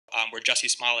where Jussie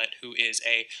Smollett, who is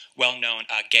a well-known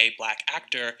gay black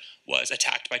actor, was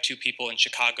attacked by two people in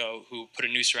Chicago who put a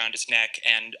noose around his neck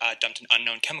and dumped an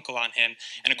unknown chemical on him.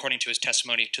 And according to his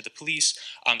testimony to the police,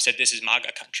 said this is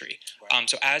MAGA country. Right.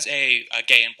 So as a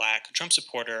gay and black Trump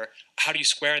supporter, how do you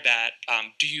square that?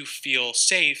 Do you feel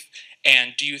safe?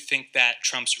 And do you think that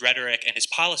Trump's rhetoric and his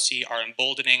policy are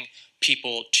emboldening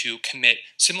people to commit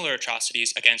similar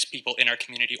atrocities against people in our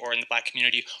community or in the black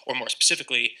community, or more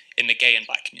specifically, in the gay and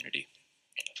black community?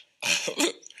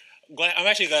 I'm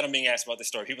actually glad I'm being asked about this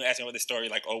story. People ask me about this story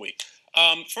like all week.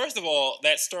 First of all,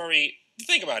 that story,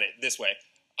 think about it this way.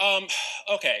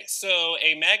 Okay, so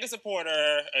a MAGA supporter,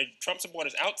 a Trump supporter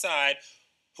is outside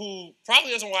who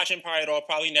probably doesn't watch Empire at all,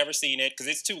 probably never seen it, because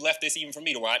it's too leftist even for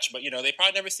me to watch, but, you know, they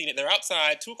probably never seen it. They're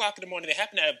outside, 2 o'clock in the morning, they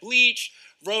happen to have bleach,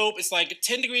 robe, it's like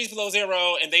 10 degrees below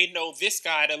zero, and they know this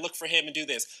guy to look for him and do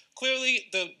this. Clearly,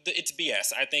 it's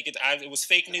BS. I think it was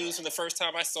fake news from the first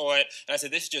time I saw it, and I said,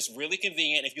 this is just really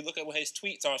convenient. If you look at what his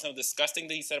tweets are, some of the disgusting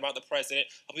things he said about the president,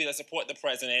 of people that support the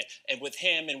president, and with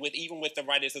him, and even with the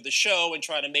writers of the show, and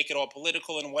trying to make it all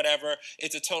political and whatever,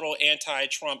 it's a total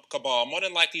anti-Trump cabal. More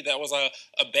than likely, that was a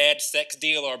bad sex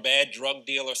deal or a bad drug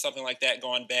deal or something like that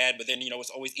gone bad, but then, you know,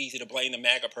 it's always easy to blame the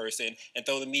MAGA person and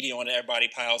throw the media on and everybody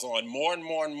piles on. More and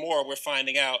more we're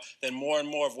finding out that more and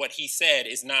more of what he said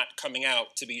is not coming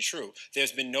out to be true.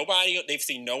 There's been nobody, they've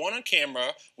seen no one on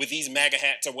camera with these MAGA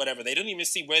hats or whatever. They don't even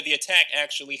see where the attack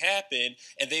actually happened,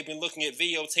 and they've been looking at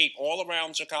videotape all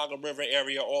around Chicago River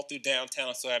area, all through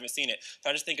downtown, so I haven't seen it. So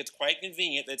I just think it's quite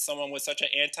convenient that someone with such an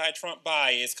anti-Trump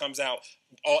bias comes out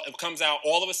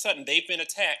all of a sudden. They've been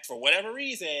attacked for whatever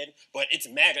reason, but it's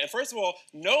MAGA. And first of all,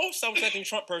 no self-respecting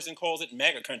Trump person calls it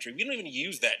MAGA country. We don't even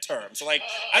use that term. So, like,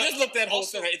 I just looked at whole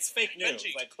thing. It's fake news,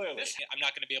 like, clearly. I'm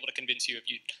not going to be able to convince you if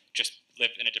you just live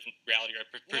in a different reality or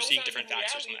perceive different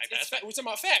facts or something like that. We're talking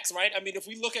about facts, right? I mean, if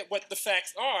we look at what the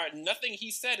facts are, nothing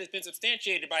he said has been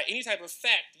substantiated by any type of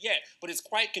fact yet. But it's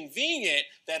quite convenient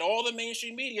that all the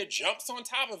mainstream media jumps on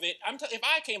top of it. If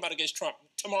I came out against Trump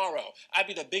tomorrow, I'd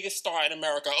be the biggest star in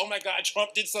America. Oh my God,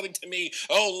 Trump did something to me.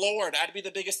 Oh Lord, I'd be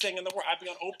the biggest thing in the world. I'd be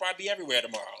on Oprah. I'd be everywhere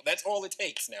tomorrow. That's all it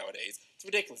takes nowadays. It's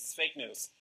ridiculous. It's fake news.